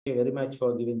you very much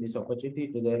for giving this opportunity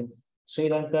to the Sri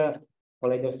Lanka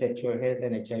College of Sexual Health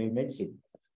and HIV Medicine.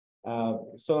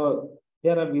 So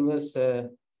there are viewers who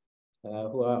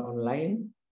are online,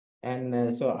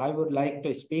 and so I would like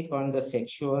to speak on the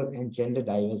sexual and gender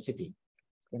diversity.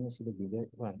 Can you see the bigger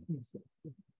one?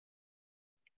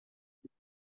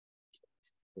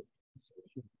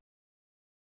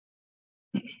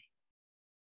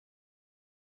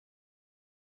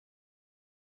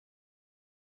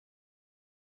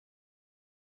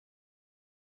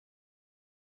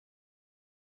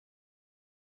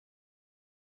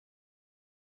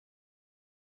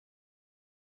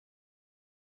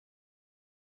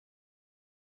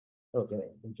 Okay,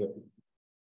 thank you.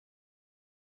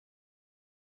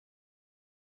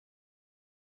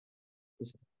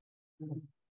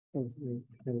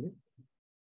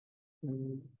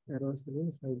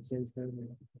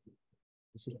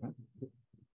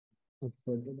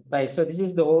 Right, so this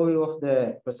is the overview of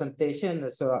the presentation.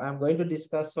 So I'm going to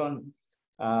discuss on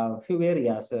a few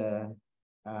areas in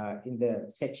the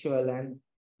sexual and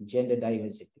gender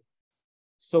diversity.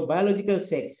 So biological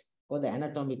sex or the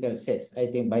anatomical sex, I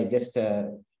think by just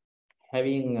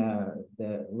having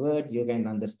the word, you can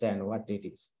understand what it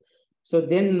is. So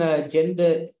then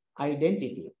gender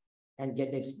identity and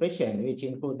gender expression, which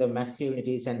include the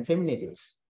masculinities and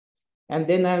femininities. And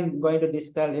then I'm going to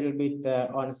discuss a little bit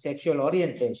on sexual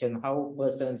orientation, how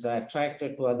persons are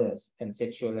attracted to others and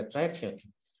sexual attraction.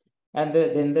 And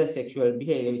then the sexual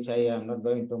behavior, which I am not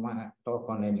going to talk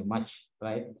on any much,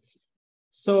 right?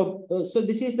 So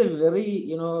this is the very,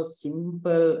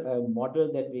 simple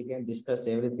model that we can discuss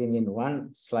everything in one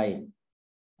slide.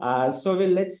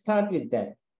 Let's start with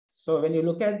that. So when you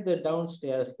look at the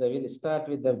downstairs, we'll start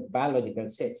with the biological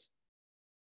sex.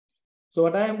 So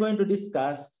what I am going to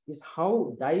discuss is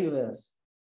how diverse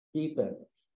people.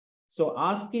 So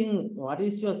asking what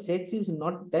is your sex is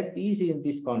not that easy in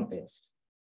this context.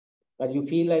 But you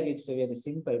feel like it's very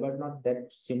simple, but not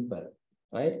that simple,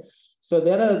 right? So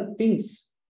there are things.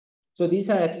 So these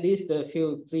are at least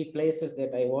three places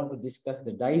that I want to discuss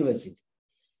the diversity.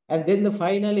 And then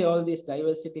finally, all this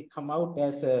diversity come out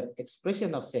as an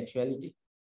expression of sexuality,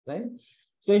 right?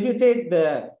 So if you take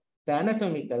the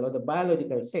anatomical or the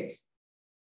biological sex,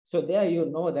 so there you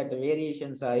know that the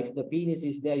variations are, if the penis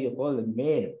is there, you call the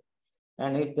male.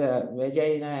 And if the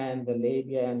vagina and the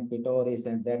labia and clitoris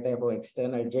and that type of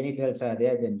external genitals are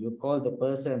there, then you call the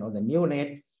person or the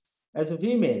neonate as a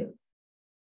female.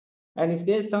 And if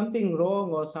there's something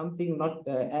wrong or something not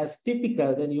as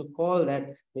typical, then you call that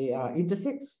they are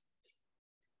intersex.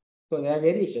 So there are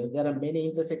variations. There are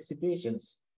many intersex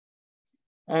situations.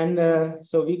 And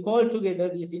so we call together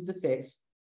these intersex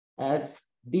as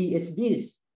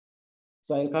DSDs.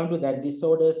 So I'll come to that,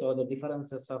 disorders or the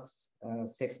differences of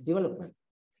sex development.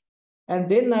 And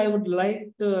then I would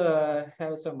like to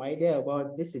have some idea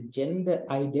about this gender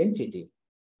identity,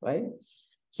 right?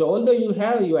 So although you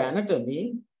have your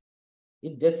anatomy,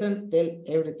 it doesn't tell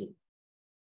everything.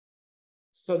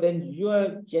 So then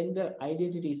your gender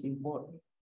identity is important,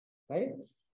 right?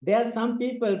 There are some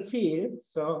people feel,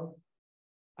 so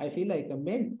I feel like a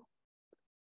man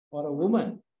or a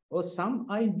woman, or some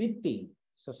are in between.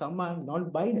 So some are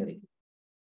non-binary.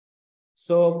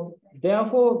 So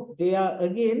therefore, they are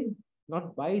again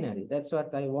not binary. That's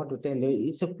what I want to tell you.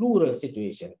 It's a plural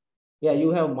situation. Yeah,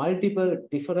 you have multiple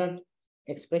different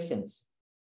expressions.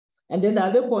 And then the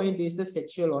other point is the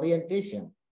sexual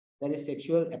orientation, that is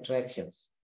sexual attractions.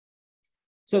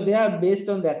 So they are based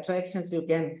on the attractions, you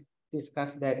can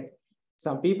discuss that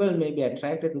some people may be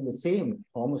attracted to the same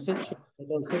homosexual,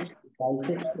 heterosexual,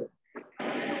 bisexual.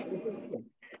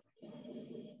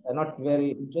 They're not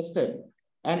very interested,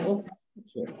 and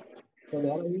homosexual. So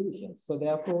there are variations. So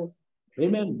therefore,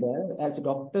 remember, as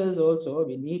doctors also,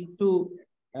 we need to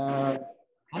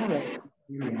analyze,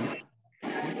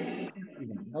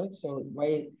 right? So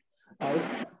by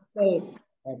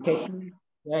technique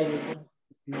where you can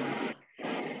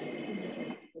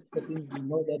setting, we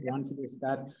know that once they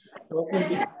start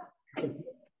talking,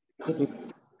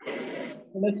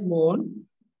 let's move on.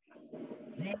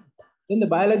 In the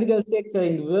biological sex,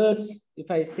 in words, if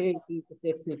I say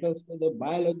sex refers to the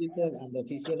biological and the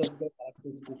physiological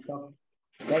characteristics of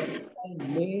that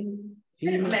male,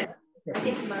 female.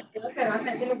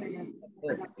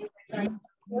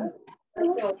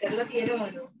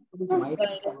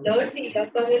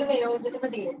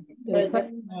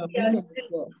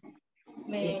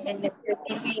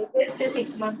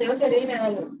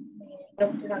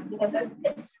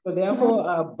 So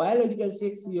therefore, biological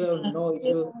sex, you have no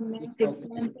issue.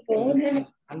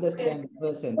 Understand the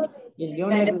person. In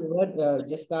neonatal word,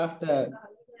 just after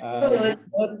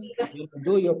You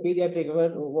do your pediatric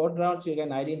ward rounds, you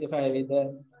can identify with the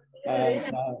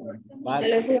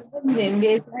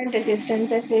baseline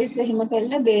resistance assess එහෙම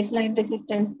කළා baseline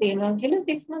resistance තියෙනවා කියලා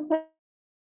 6 months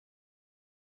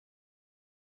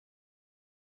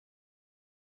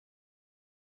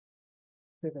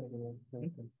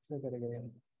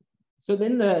So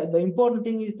then the important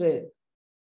thing is that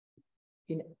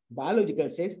in biological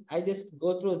sex, I just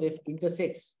go through this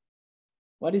intersex.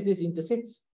 What is this intersex?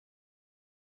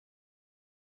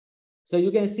 So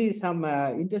you can see some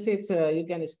intersex, you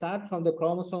can start from the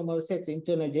chromosomal sex,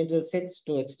 internal genital sex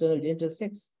to external genital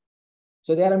sex.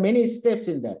 So there are many steps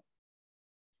in that.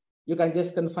 You can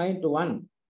just confine to one.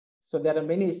 So there are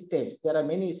many steps. There are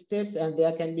many steps, and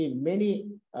there can be many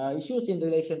issues in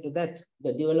relation to that.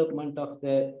 The development of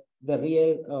the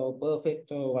real or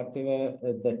perfect or whatever,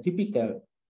 the typical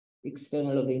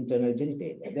external or the internal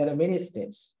genitalia. There are many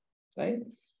steps, right?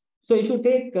 So if you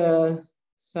take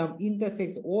some intersex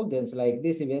organs like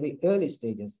this in very early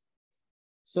stages,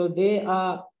 so they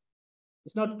are,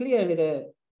 it's not clear whether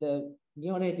the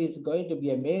neonate is going to be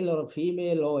a male or a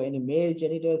female or any male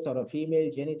genitals or a female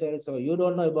genitals, so you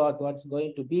don't know about what's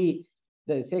going to be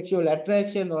the sexual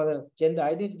attraction or the gender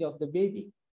identity of the baby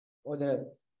or the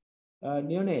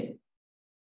neonate.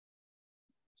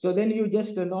 So then you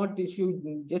just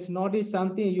notice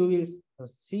something, you will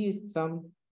see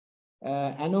some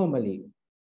anomaly.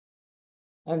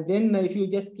 And then if you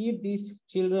just keep these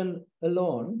children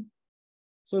alone,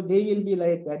 so they will be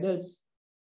like adults,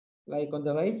 like on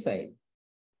the right side.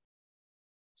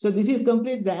 So this is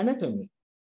complete the anatomy.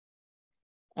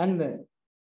 And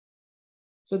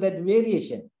so that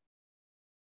variation.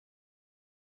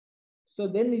 So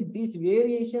then these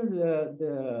variations,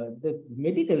 the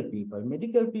medical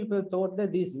people thought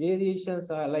that these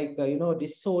variations are like,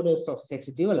 disorders of sex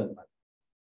development.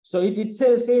 So it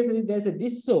itself says there's a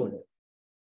disorder.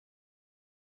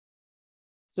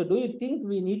 So do you think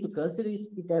we need to consider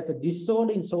it as a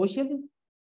disorder in socially?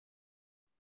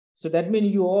 So that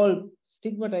means you all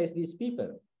stigmatize these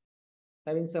people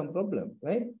having some problem,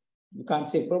 right? You can't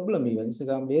say problem even, this is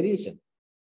some variation.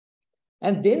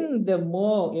 And then the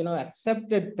more,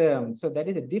 accepted term, so that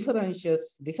is a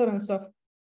difference of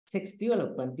sex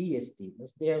development, DST,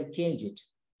 they have changed it.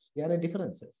 There are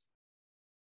differences.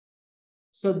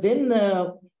 So then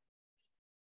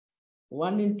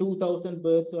 1 in 2,000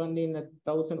 births, 1 in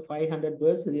 1,500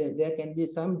 births, there can be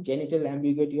some genital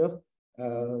ambiguity of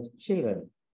children,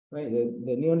 right?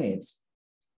 The neonates.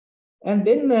 And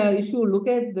then if you look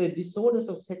at the disorders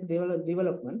of sex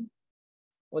development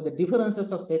or the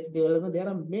differences of sex development, there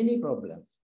are many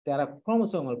problems. There are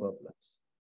chromosomal problems,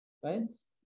 right?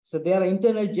 So there are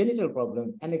internal genital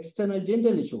problems and external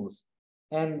genital issues.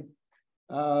 And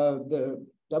the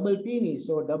double penis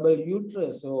or double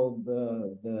uterus or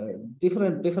the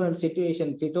different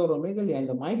situation, clitoromegaly, and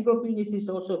the micropenis is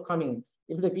also coming.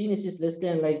 If the penis is less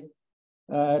than like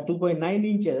 2.9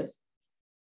 inches,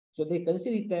 so they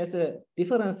consider it as a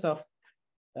difference of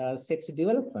sex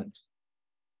development.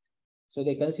 So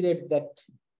they consider that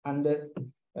under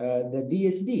the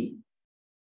DSD.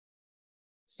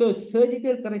 So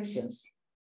surgical corrections.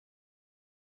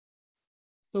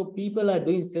 So people are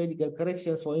doing surgical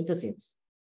corrections for intersex.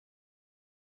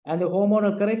 And the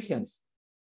hormonal corrections.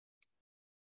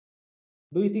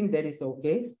 Do you think that is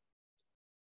okay?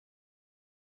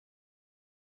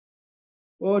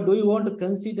 Or do you want to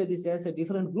consider this as a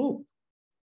different group?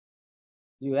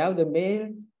 You have the male,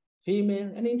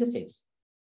 female, and intersex.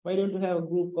 Why don't you have a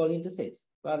group called intersex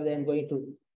rather than going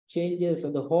to changes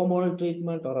of the hormonal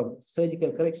treatment or of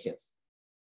surgical corrections?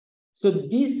 So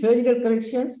these surgical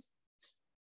corrections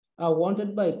are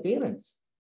wanted by parents,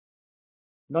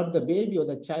 not the baby or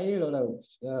the child or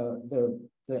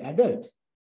the adult.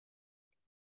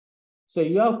 So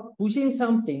you are pushing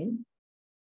something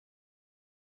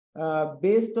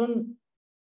based on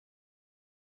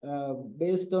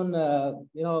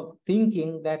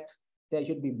thinking that there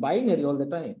should be binary all the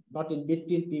time, not in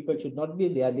between. People should not be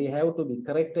there. They have to be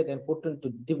corrected and put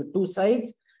into two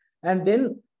sides, and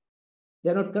then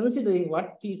they're not considering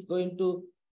what is going to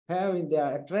have in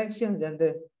their attractions and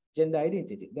the gender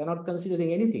identity. They're not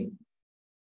considering anything.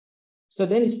 So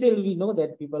then still we know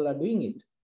that people are doing it.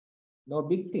 No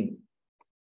big thing.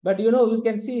 But you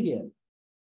can see here,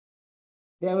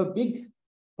 they have a big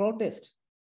protest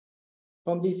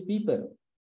from these people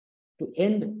to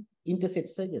end intersex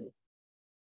surgery.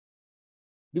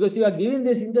 Because you are giving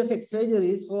these intersex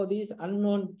surgeries for these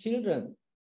unknown children,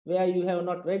 where you have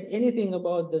not read anything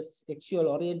about the sexual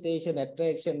orientation,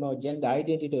 attraction, or gender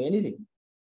identity or anything.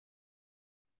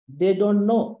 They don't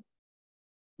know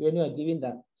when you are giving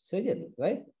the surgery,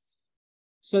 right?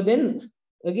 So then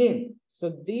again, so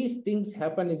these things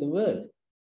happen in the world.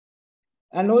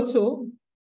 And also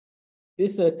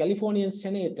this Californian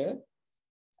senator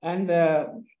and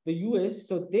the US,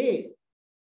 so they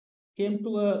came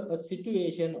to a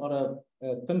situation or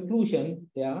a conclusion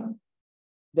there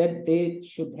that they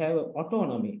should have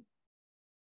autonomy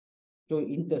to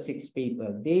intersex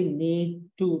people. They need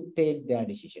to take their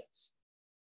decisions.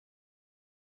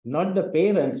 Not the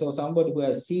parents or somebody who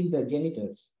has seen the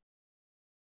genitals.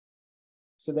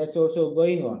 So that's also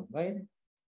going on,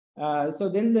 right? So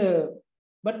then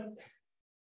but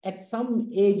at some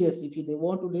ages, if they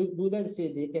want to do that,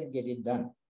 say they can get it done.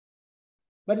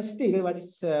 But still, what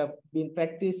is being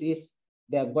practiced is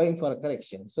they are going for a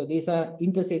correction. So these are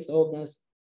intersex organs.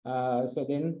 So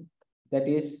then that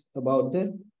is about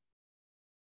the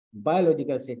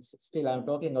biological sex. Still, I'm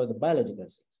talking about the biological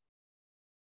sex.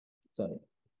 Sorry.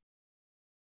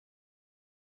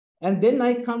 And then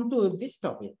I come to this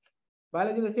topic.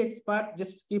 Biological sex part,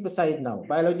 just keep aside now.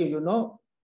 Biology, you know,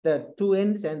 the two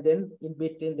ends, and then in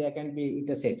between there can be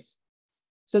intersex.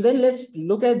 So then let's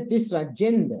look at this one,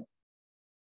 gender.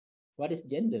 What is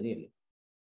gender really?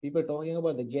 People talking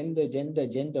about the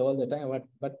gender all the time.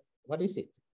 What is it?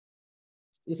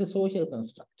 It's a social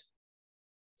construct.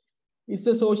 It's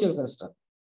a social construct.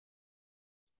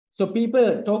 So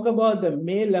people talk about the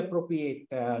male appropriate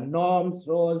norms,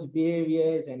 roles,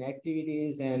 behaviors, and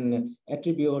activities and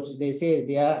attributes. They say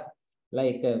they are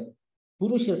like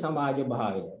Purusha Samaja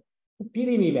Bhavya,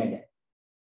 Pirimi Veda.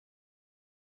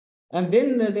 And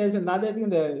then there's another thing,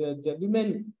 the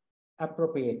women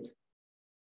appropriate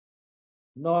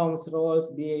norms,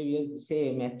 roles, behaviors, the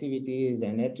same activities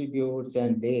and attributes,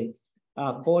 and they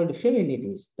are called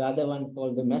feminities. The other one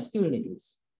called the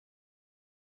masculinities.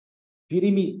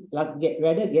 Pirimi,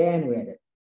 Veda.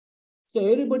 So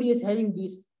everybody is having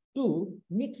these two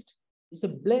mixed. It's a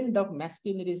blend of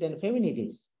masculinities and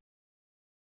feminities.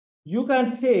 You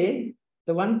can't say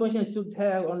the one person should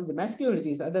have only the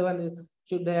masculinities, the other one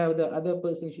should have, the other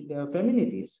person should have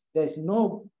feminities. There's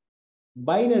no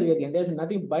binary again. There's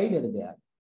nothing binary there.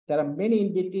 There are many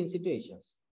in between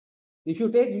situations. If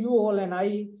you take you all and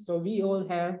I, so we all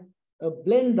have a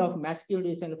blend of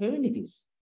masculinities and feminities.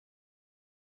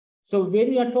 So when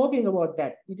we are talking about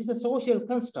that, it is a social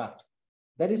construct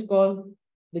that is called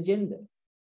the gender,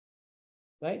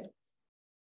 right?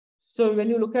 So when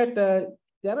you look at,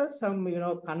 there are some,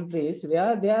 countries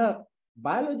where they are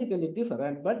biologically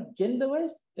different, but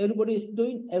gender-wise, everybody is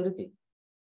doing everything.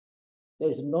 There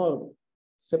is no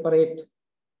separate,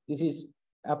 this is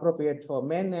appropriate for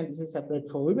men and this is separate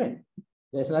for women.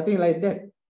 There's nothing like that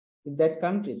in that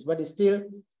countries, but still,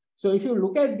 so if you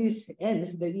look at these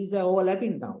ends, these are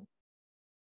overlapping now.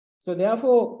 So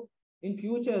therefore, in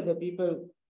future, the people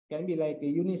can be like a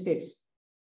unisex,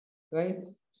 right?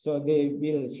 So they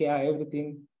will share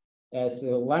everything as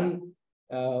one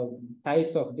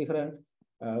types of different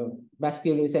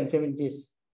masculinities and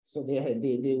feminities. So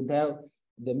they would have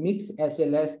the mix as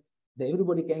well as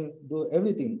everybody can do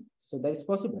everything. So that is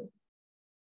possible.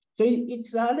 So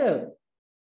it's rather,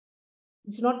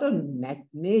 it's not a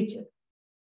nature,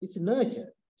 it's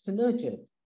nurture. It's a nurture.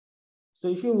 So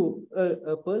if you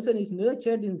a person is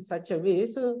nurtured in such a way,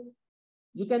 so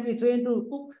you can be trained to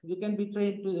cook, you can be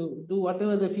trained to do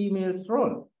whatever the female's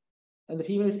role, and the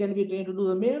females can be trained to do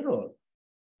the male role.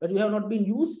 But you have not been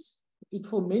used it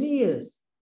for many years,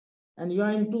 and you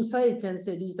are in two sides and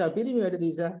say these are Pirimivada,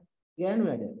 these are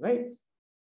Gyanvada, right?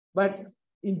 But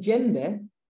in gender,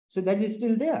 so that is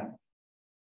still there,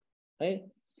 right?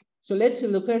 So let's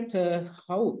look at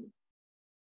how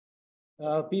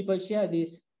people share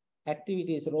these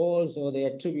activities, roles, or the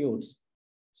attributes.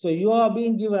 So you are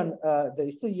being given,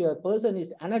 if your person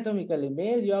is anatomically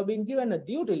male, you are being given a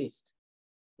duty list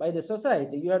by the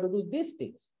society. You have to do these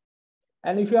things.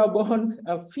 And if you are born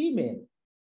a female,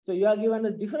 so you are given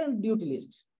a different duty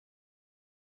list.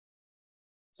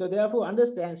 So therefore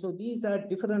understand, so these are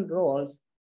different roles,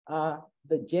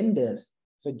 the genders.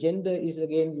 So gender is,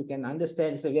 again, you can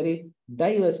understand, it's a very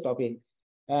diverse topic,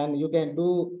 and you can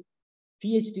do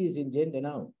PhDs in gender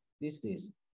now, these days.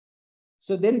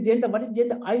 So then gender, what is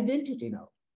gender? Identity now.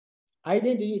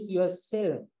 Identity is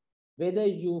yourself, whether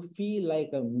you feel like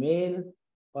a male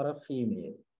or a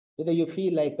female, whether you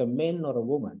feel like a man or a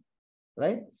woman,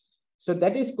 right? So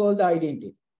that is called the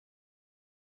identity.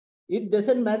 It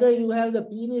doesn't matter you have the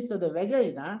penis or the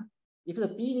vagina. If the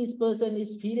penis person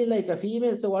is feeling like a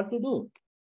female, so what to do?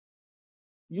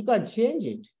 You can't change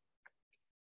it.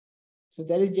 So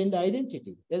that is gender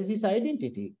identity. That is his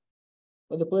identity,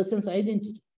 or the person's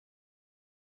identity,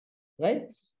 right?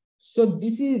 So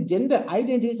this is gender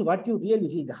identity, is what you really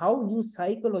feel, how you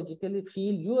psychologically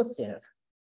feel yourself.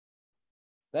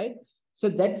 right? So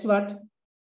that's what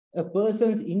a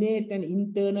person's innate and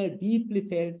internal, deeply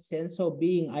felt sense of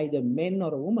being either men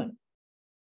or woman,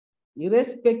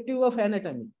 irrespective of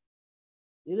anatomy.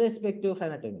 Irrespective of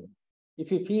anatomy.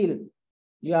 If you feel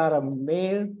you are a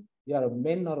male, you are a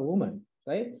man or a woman,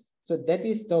 right? So that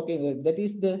is talking, that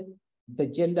is the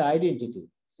gender identity.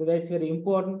 So that's very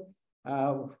important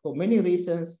for many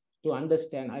reasons to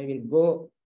understand. I will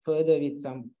go further with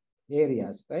some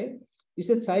areas, right? It's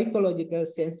a psychological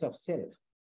sense of self.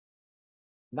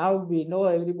 Now we know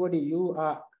everybody, you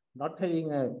are not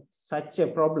having such a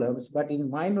problems, but in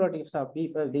minorities of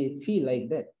people, they feel like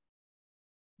that.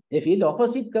 They feel the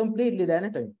opposite completely, the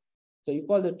anatomy. So you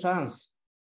call the trans.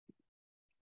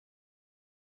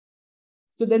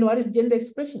 So then what is gender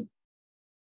expression?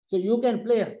 So you can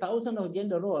play 1,000 of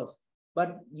gender roles,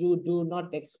 but you do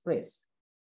not express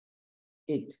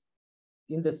it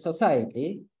in the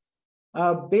society.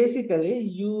 Basically,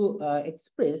 you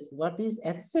express what is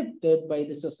accepted by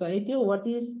the society or what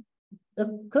is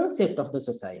the concept of the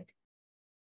society.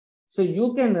 So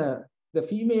you can, the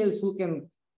females who can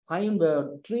climb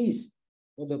trees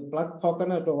or the pluck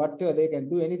coconut or whatever, they can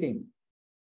do anything.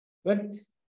 But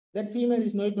that female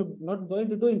is not going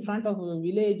to do in front of a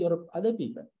village or other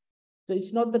people. So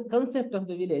it's not the concept of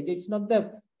the village. It's not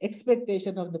the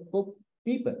expectation of the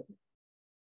people.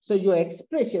 So your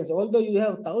expressions, although you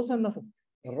have 1,000 of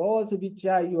roles which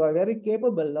you are very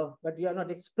capable of, but you are not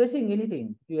expressing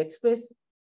anything. You express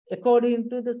according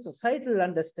to the societal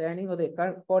understanding or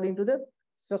according to the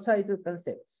societal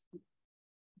concepts.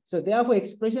 So therefore,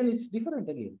 expression is different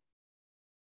again.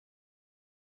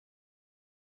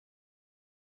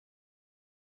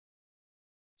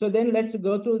 So then let's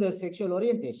go through the sexual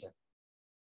orientation.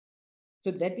 So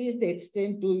that is the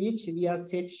extent to which we are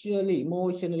sexually,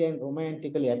 emotionally, and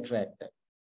romantically attracted.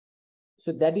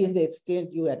 So that is the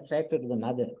extent you are attracted to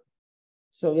another.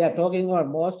 So we are talking about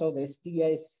most of the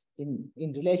STIs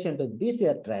in relation to this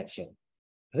attraction.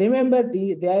 Remember,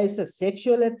 there is a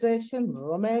sexual attraction,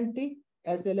 romantic,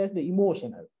 as well as the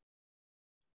emotional.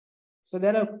 So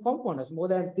there are components more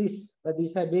than this, but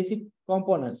these are basic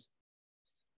components.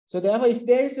 So therefore, if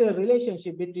there is a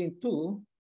relationship between two,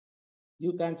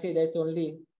 you can't say that's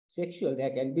only sexual. There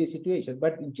can be situations,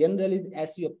 but generally,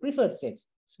 as your preferred sex,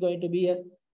 it's going to be a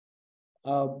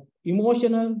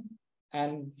emotional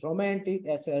and romantic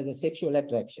as well as the sexual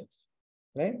attractions,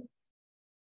 right?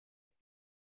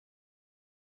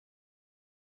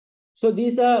 So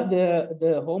these are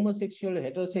the homosexual,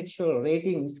 heterosexual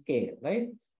rating scale, right?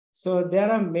 So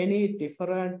there are many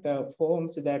different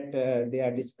forms that they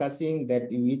are discussing that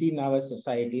within our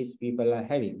societies people are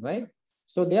having, right?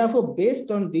 So therefore, based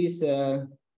on these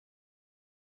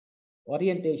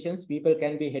orientations, people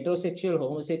can be heterosexual,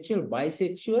 homosexual,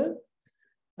 bisexual,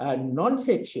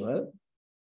 non-sexual.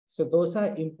 So those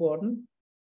are important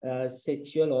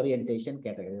sexual orientation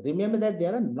categories. Remember that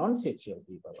there are non-sexual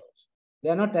people also. They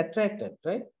are not attracted,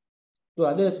 right, to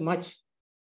others much.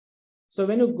 So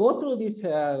when you go through this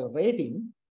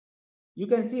rating, you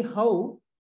can see how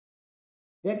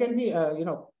there can be,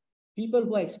 people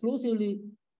who are exclusively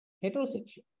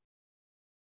heterosexual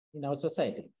in our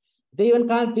society. They even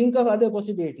can't think of other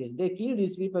possibilities. They kill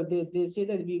these people. They say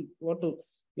that we want to,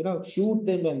 shoot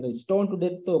them and stone to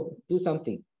death or do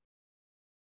something,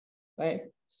 right?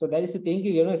 So that is the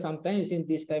thinking, sometimes in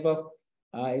this type of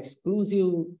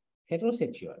exclusive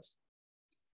heterosexuals.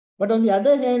 But on the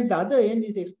other hand, the other end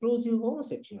is exclusive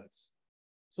homosexuals.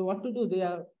 So what to do? They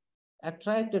are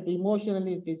attracted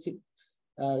emotionally,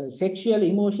 sexually,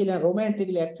 emotionally, and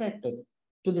romantically attracted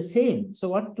to the same. So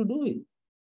what to do with?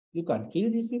 You can't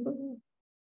kill these people.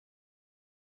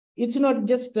 It's not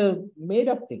just a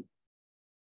made-up thing.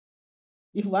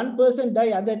 If one person die,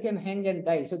 other can hang and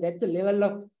die. So that's the level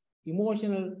of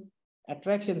emotional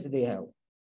attractions they have.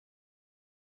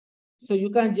 So you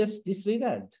can't just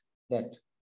disregard that,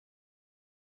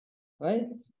 right?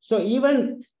 So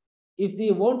even if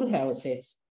they want to have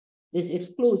sex, this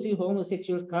exclusive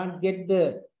homosexual can't get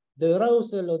the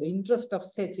arousal or the interest of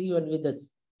sex even with the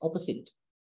opposite.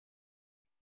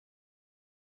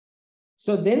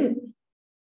 So then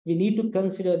we need to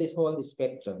consider this whole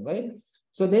spectrum, right?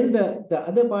 So then the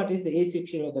other part is the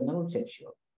asexual or the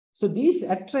non-sexual. So these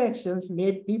attractions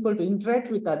made people to interact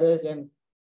with others and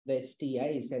the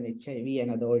STIs and HIV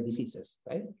and other diseases,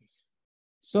 right?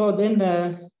 So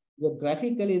then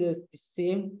graphically the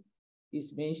same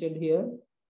is mentioned here.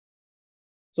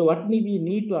 So what we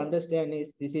need to understand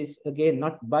is this is again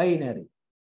not binary.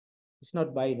 It's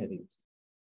not binary.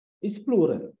 It's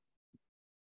plural.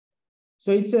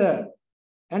 So it's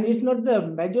and it's not the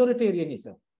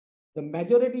majoritarianism. The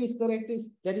majority is correct,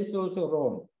 that is also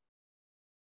wrong.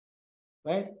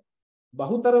 right?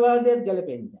 Bahutaravadya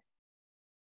galependa.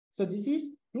 So this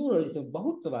is pluralism,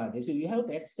 bahutavadya. So you have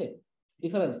to accept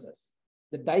differences.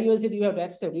 The diversity you have to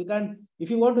accept. You can't, if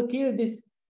you want to kill this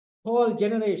whole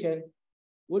generation,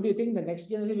 would you think the next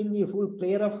generation will be a full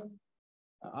player of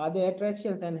other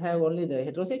attractions and have only the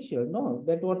heterosexual? No,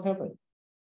 that's what happened.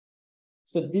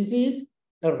 So this is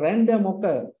a random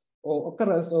occurrence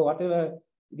or whatever.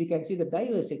 We can see the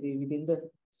diversity within the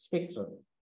spectrum.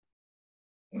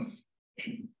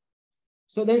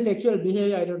 So then sexual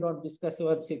behavior, I don't want to discuss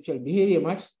about sexual behavior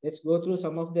much. Let's go through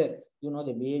some of the,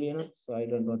 the behavior, so I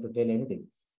don't want to tell anything.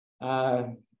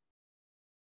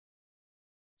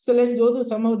 So let's go to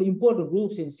some of the important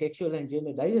groups in sexual and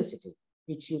gender diversity,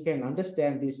 which you can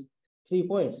understand these 3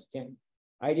 points: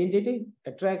 identity,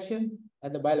 attraction,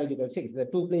 and the biological sex. The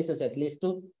 2 places at least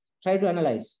to try to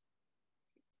analyze.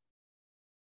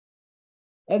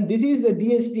 And this is the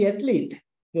DST athlete,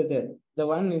 the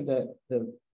one in the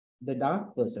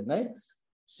dark person, right?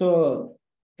 So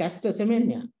Caster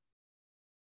Semenya,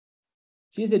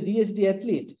 she's a DSD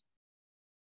athlete.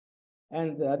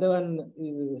 And the other one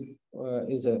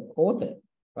is an author,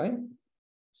 right?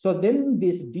 So then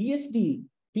these DSD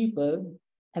people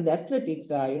and the athletics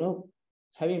are,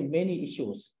 having many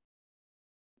issues.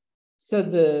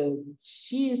 So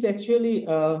she's actually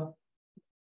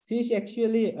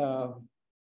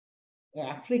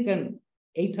African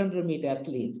 800-meter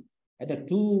athlete at a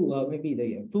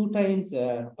 2 times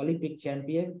Olympic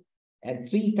champion and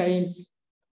 3 times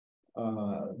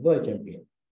world champion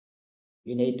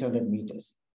in 800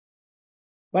 meters.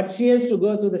 But she has to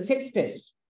go to the sex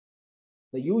test.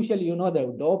 The usual,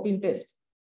 the doping test,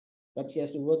 but she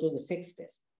has to go to the sex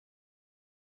test.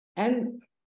 And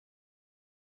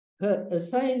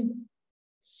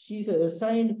she's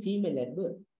assigned female at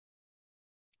birth.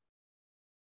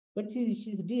 But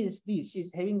she's DSD,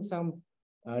 she's having some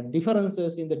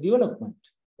differences in the development,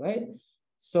 right?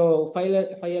 So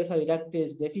 5-alpha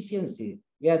reductase deficiency,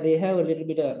 where they have a little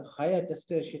bit of higher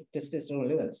testosterone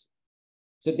levels.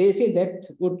 So they say that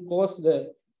would cause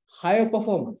the higher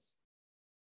performance,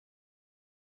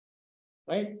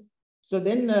 right? So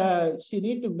then she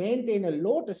need to maintain a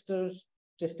low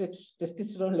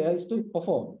testosterone levels to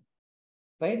perform,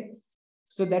 right?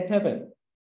 So that happened.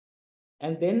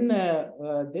 And then the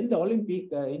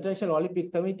International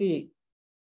Olympic Committee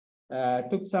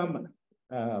took some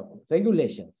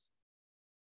regulations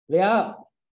where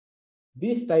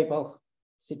these type of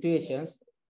situations,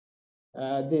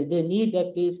 they need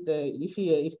at least,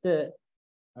 if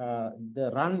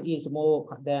the run is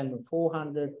more than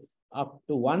 400 up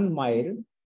to 1 mile,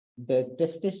 the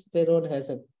testosterone has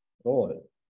a role,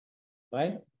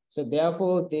 right? So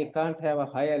therefore, they can't have a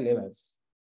higher levels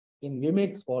in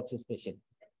women's sports especially,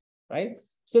 right?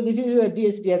 So this is a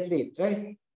DSD athlete,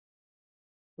 right?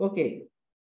 Okay,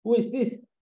 who is this?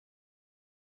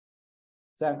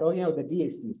 So I'm talking about the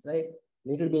DSDs, right?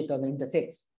 Little bit on the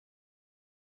intersex.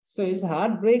 So it's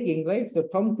heartbreaking, right? So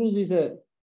Tom Cruise is a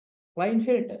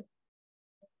Klinefelter.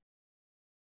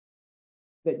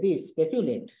 They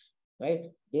speculate,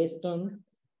 right? Based on,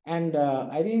 and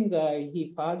I think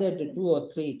he fathered 2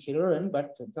 or 3 children,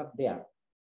 but it's not there.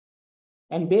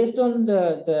 And based on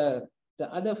the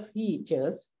other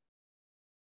features,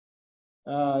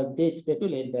 they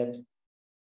speculate that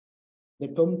the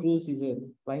Tom Cruise is a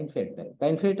Klinefelter.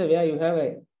 Klinefelter, where you have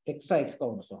an extra X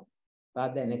chromosome.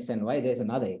 Rather than X and Y, there's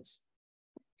another X.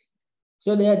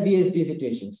 So they are DSD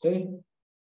situations, right?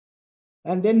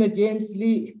 And then James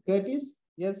Lee Curtis,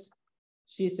 yes,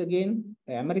 she's again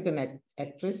an American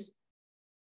actress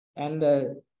and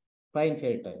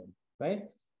Klinefelter, right?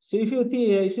 So if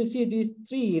you see these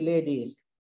 3 ladies,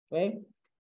 right,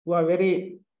 who are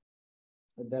the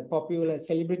popular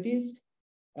celebrities,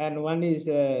 and one is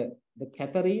the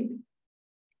Catherine,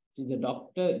 she's a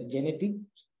doctor, genetic,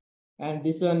 and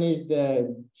this one is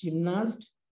the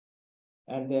gymnast,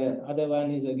 and the other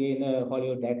one is again a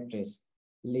Hollywood actress,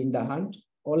 Linda Hunt.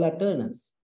 All are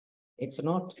Turners. It's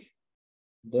not,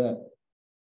 the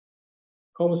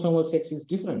chromosomal sex is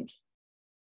different.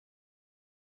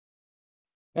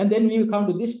 And then we will come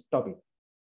to this topic.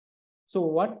 So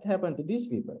what happened to these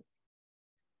people?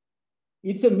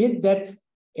 It's a myth that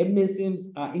MSMs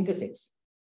are intersex.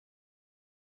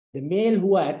 The male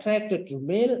who are attracted to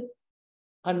male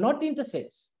are not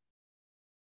intersex.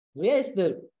 Where is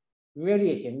the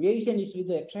variation? Variation is with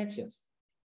the attractions.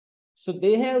 So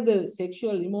they have the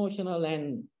sexual, emotional,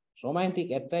 and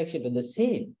romantic attraction to the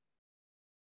same.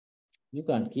 You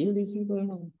can't kill these people.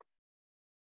 No.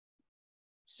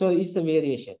 So it's a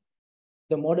variation.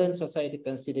 The modern society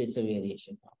considers it's a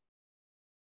variation.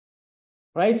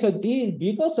 Right? So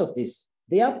because of this,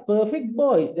 They are perfect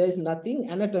boys. There is nothing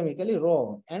anatomically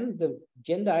wrong. And the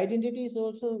gender identities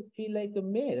also feel like a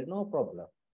male, no problem,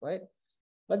 right?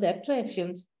 But the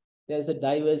attractions, there's a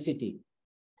diversity.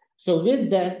 So with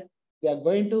that, they are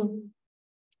going to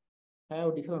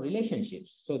have different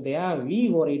relationships. So we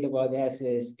worried about the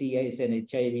STIs and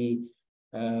HIV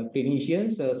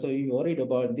clinicians. So we worried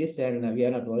about this, and we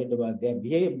are not worried about their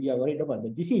behavior. We are worried about the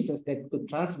diseases that could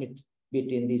transmit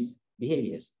between these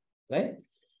behaviors, right?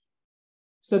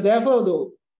 So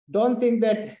therefore, don't think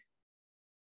that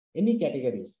any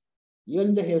categories,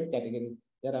 even the health category,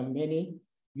 there are many,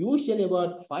 usually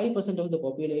about 5% of the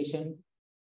population,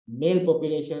 male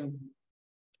population,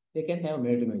 they can have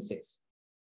male-to-male sex,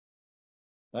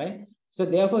 right? So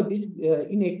therefore, this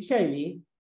in HIV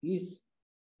is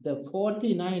the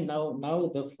 49 now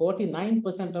the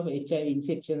 49% of HIV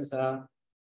infections are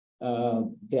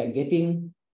they are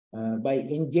getting by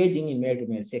engaging in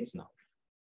male-to-male sex now.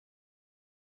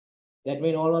 That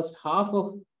means almost half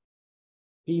of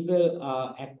people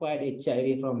acquired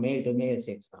HIV from male-to-male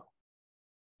sex now.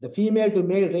 The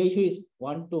female-to-male ratio is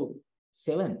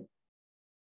 1:7,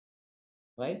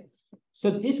 right?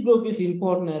 So this group is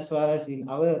important as far as in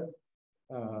our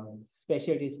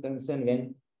specialty is concerned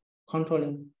when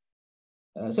controlling.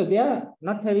 So they are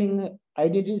not having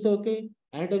identity is okay,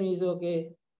 anatomy is okay,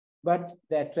 but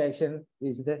the attraction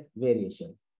is the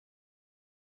variation.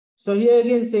 So here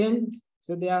again, same.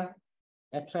 So they are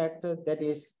attracted, that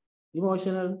is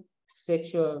emotional,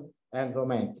 sexual, and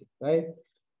romantic, right?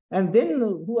 And then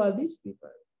who are these people?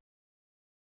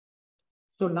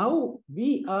 So now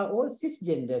we are all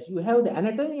cisgenders. You have the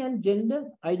anatomy and gender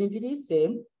identity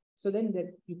same. So then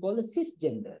that you call the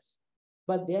cisgenders,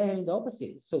 but they are having the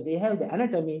opposite. So they have the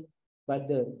anatomy, but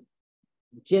the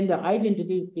gender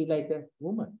identity feel like a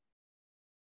woman.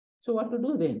 So what to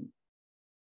do then?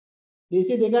 They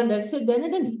say they can't accept the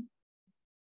anatomy.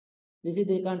 They say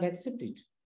they can't accept it.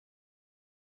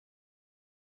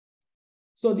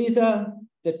 So these are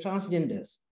the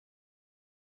transgenders.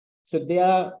 So they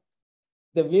are,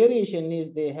 the variation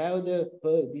is they have the,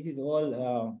 this is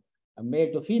all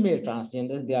male to female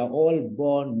transgenders. They are all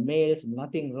born males,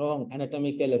 nothing wrong,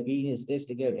 anatomical, penis,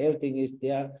 testicle, everything is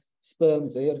there,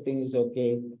 sperms, everything is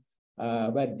okay,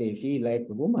 but they feel like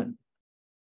a woman.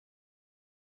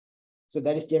 So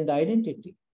that is gender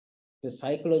identity, the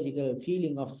psychological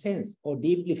feeling of sense or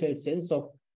deeply felt sense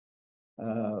of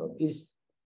is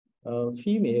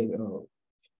female,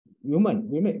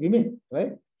 women,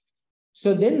 right?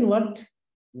 So then what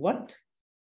would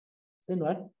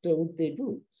they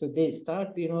do? So they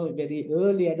start, very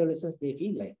early adolescence, they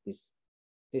feel like this.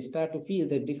 They start to feel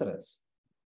the difference.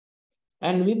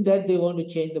 And with that, they want to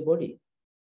change the body.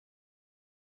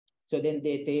 So then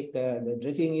they take, the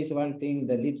dressing is one thing,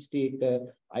 the lipstick,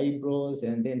 eyebrows,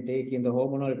 and then take in the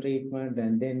hormonal treatment,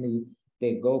 and then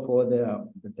they go for the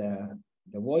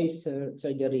voice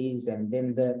surgeries, and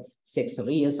then the sex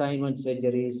reassignment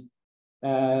surgeries.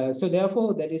 So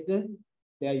therefore, that is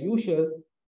their usual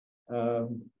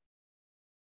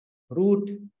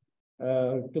route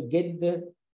to get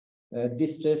the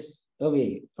distress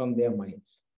away from their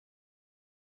minds.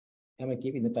 Am I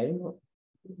keeping the time?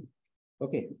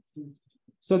 Okay.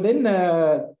 So then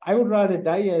I would rather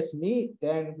die as me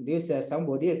than live as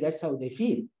somebody else. That's how they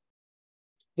feel.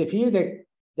 They feel that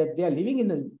they are living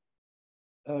in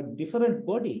a different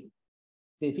body.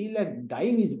 They feel like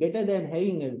dying is better than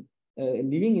having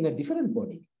living in a different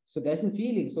body. So that's the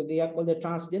feeling. So they are called the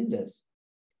transgenders.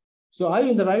 So are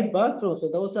you in the right bathroom? So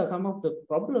those are some of the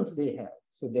problems they have.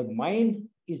 So their mind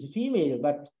is female,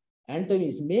 but anatomy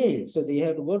is male. So they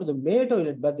have to go to the male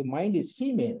toilet, but the mind is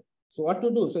female. So what to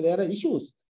do? So there are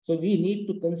issues. So we need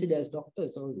to consider as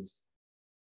doctors all this.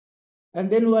 And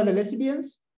then who are the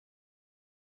lesbians?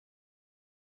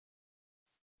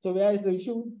 So where is the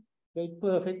issue? The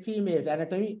perfect females,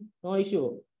 anatomy, no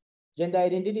issue. Gender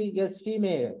identity, just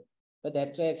female. But the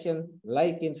attraction,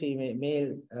 like in female,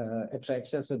 male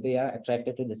attraction, so they are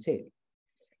attracted to the same.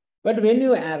 But when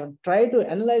you try to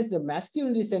analyze the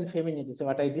masculinities and femininities, so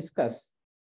what I discussed,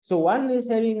 so one is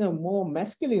having a more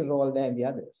masculine role than the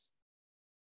others.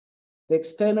 The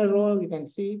external role, you can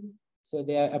see, so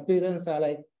their appearance are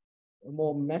like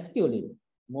more masculine,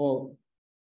 more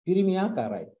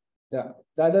pirimiaka, right? The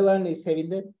other one is having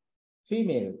the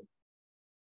female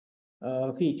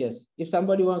features. If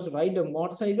somebody wants to ride a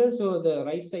motorcycle, so the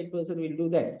right side person will do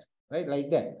that, right? Like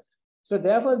that. So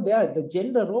therefore, the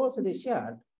gender roles they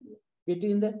share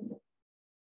between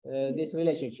this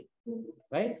relationship,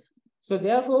 right? So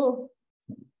therefore,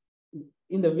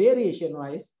 in the variation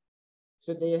wise,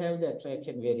 so they have the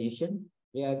attraction variation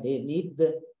where they need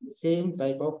the same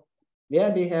type of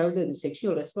where they have the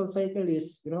sexual response cycle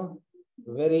is,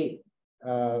 very,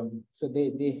 so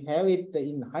they have it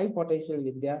in high potential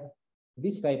with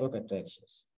this type of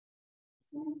attractions.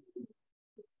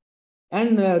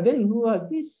 And then who are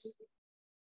these?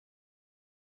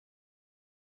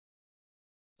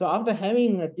 So after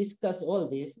having discussed all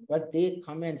this, but they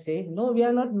come and say, no, we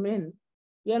are not men,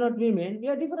 we are not women, we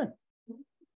are different.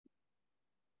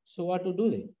 So what to do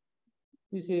then?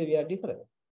 You say we are different.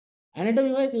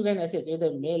 Anatomy-wise, you can assess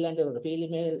either male and or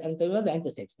female anatomy or the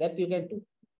intersex. That you can do.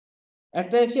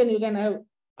 Attraction, you can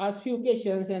ask few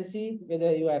questions and see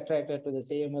whether you are attracted to the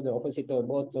same or the opposite or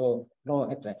both or no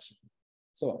attraction.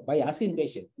 So by asking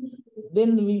questions,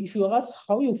 then if you ask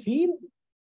how you feel,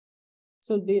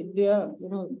 so they are,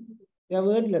 they are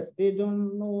wordless. They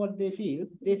don't know what they feel.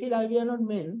 They feel we are not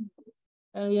men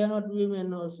and we are not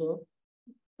women also.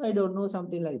 I don't know,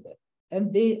 something like that.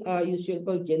 And they are usually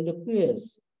called gender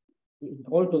queers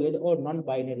altogether, or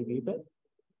non-binary people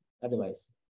otherwise.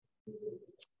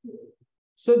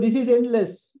 So this is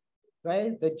endless,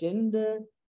 right? The gender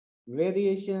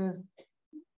variations,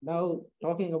 now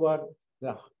talking about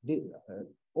the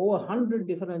over 100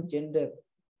 different gender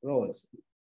roles,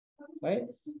 right?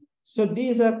 So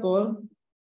these are called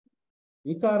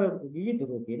Vividrupi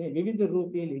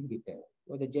Lingita,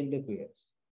 or the gender queers.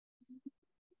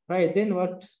 Right, then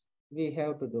what we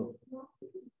have to do?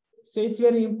 So it's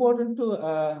very important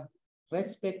to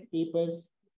respect people's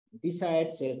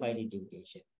desired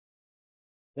self-identification.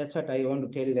 That's what I want to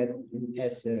tell you that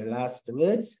as last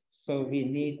words. So we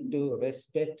need to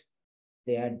respect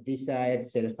their desired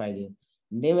self-identity.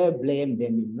 Never blame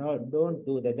them. No, don't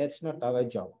do that. That's not our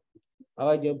job.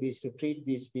 Our job is to treat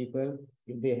these people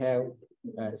if they have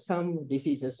some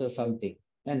diseases or something.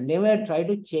 And never try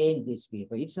to change these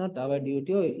people. It's not our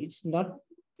duty, or it's not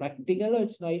practical, or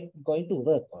it's not going to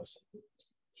work also.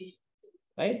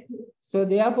 Right? So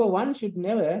therefore, one should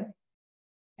never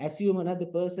assume another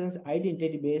person's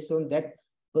identity based on that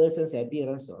person's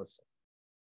appearance also.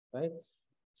 Right?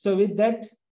 So with that,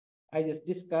 I just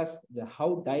discussed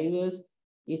how diverse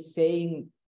is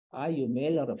saying, are you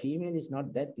male or a female is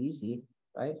not that easy,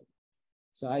 right?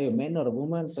 So are you a man or a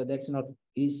woman? So that's not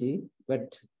easy,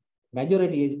 but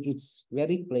majority is, it's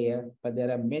very clear, but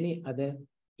there are many other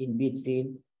in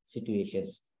between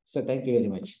situations. So thank you very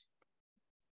much.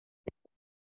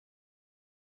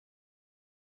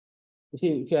 If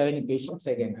you have any questions,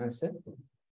 I can answer.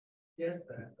 Yes,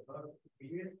 sir. About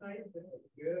previous time, they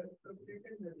are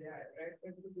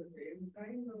attracted to the same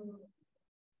kind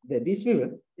or these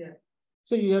people? Yeah.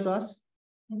 So you have to ask.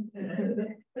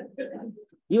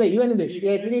 even in the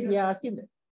state, we are asking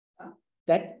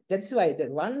that. That's why that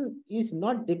one is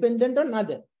not dependent on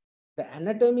other. The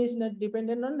anatomy is not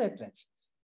dependent on the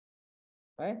attractions.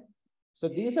 Right? So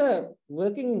these are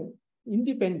working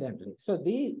independently. So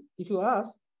if you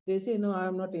ask, they say, no,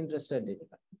 I'm not interested in it.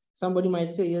 Somebody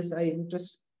might say, yes, I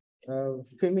interest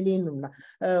feminine,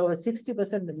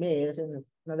 60% males and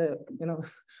another,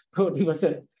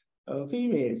 40%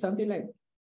 female, something like that.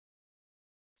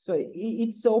 So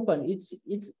it's open.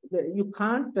 You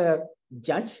can't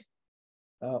judge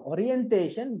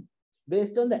orientation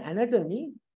based on the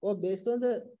anatomy or based on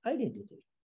the identity.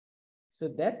 So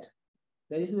that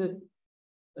is the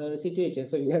situation.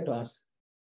 So you have to ask.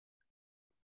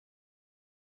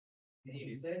 any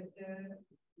research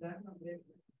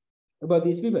About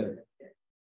these people?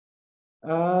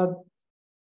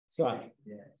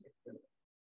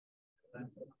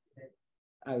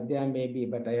 There may be,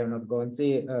 but I have not gone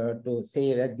through to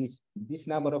say that this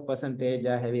number of percentage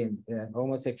are having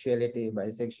homosexuality,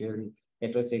 bisexuality,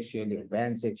 heterosexuality,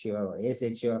 pansexual, or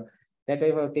asexual. That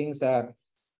type of things are.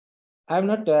 I'm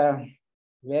not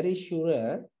very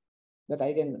sure that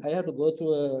I have to go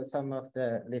through some of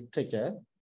the literature,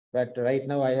 but right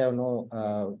now I have no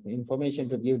information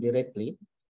to give directly.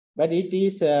 But it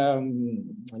is a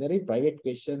very private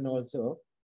question also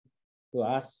to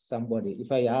ask somebody.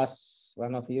 If I ask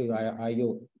one of you, are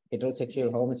you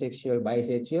heterosexual, homosexual,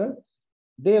 bisexual?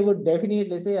 They would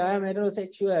definitely say, I am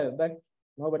heterosexual, but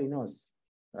nobody knows,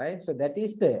 right? So that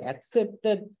is the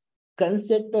accepted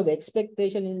concept or the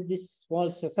expectation in this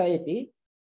small society.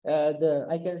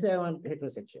 I can say I want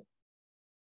heterosexual.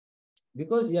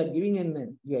 Because you are giving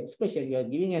your expression, you are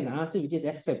giving an answer which is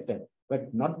accepted,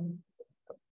 but not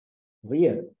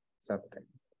real sometimes,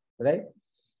 right?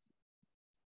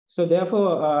 So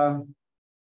therefore,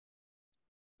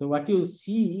 so what you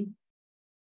see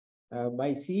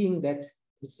by seeing that,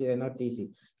 it's not easy.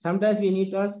 Sometimes we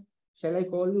need to ask, shall I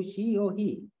call you she or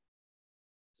he?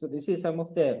 So this is some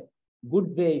of the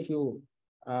good way if you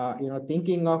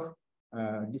thinking of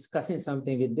discussing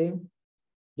something with them.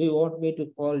 Do you want me to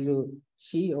call you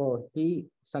she or he?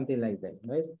 Something like that,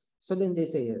 right? So then they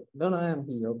say, no, no, I am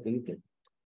he. Okay, okay.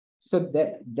 So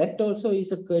that also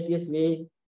is a courteous way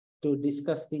to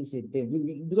discuss things with them,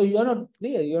 because you are not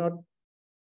clear.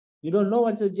 You don't know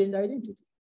what's a gender identity.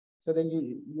 So then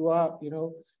you are,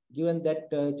 given that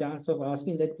chance of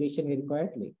asking that question very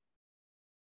quietly,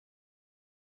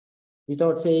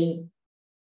 without saying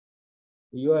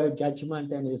your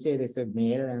judgment and you say this is a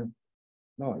male and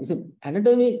no, it's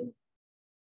anatomy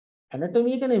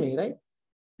economy, right?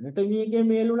 Anatomy ke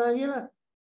male una kiyala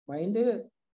mind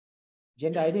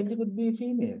gender identity could be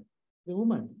female, the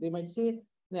woman. They might say,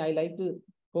 I like to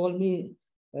call me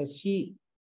she.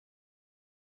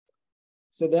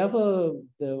 So therefore,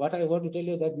 what I want to tell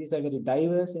you that these are very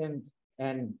diverse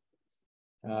and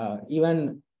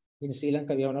even in Sri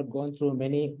Lanka, we have not gone through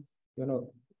many,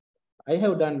 I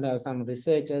have done some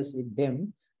researches with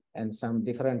them and some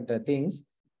different things,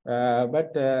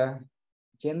 but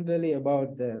generally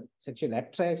about the sexual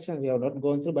attraction, we have not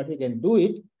gone through, but we can do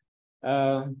it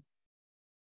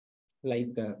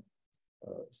like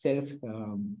self,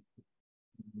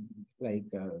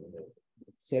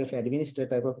 self-administered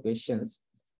type of questions,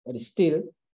 but still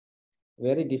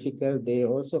very difficult. They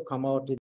also come out with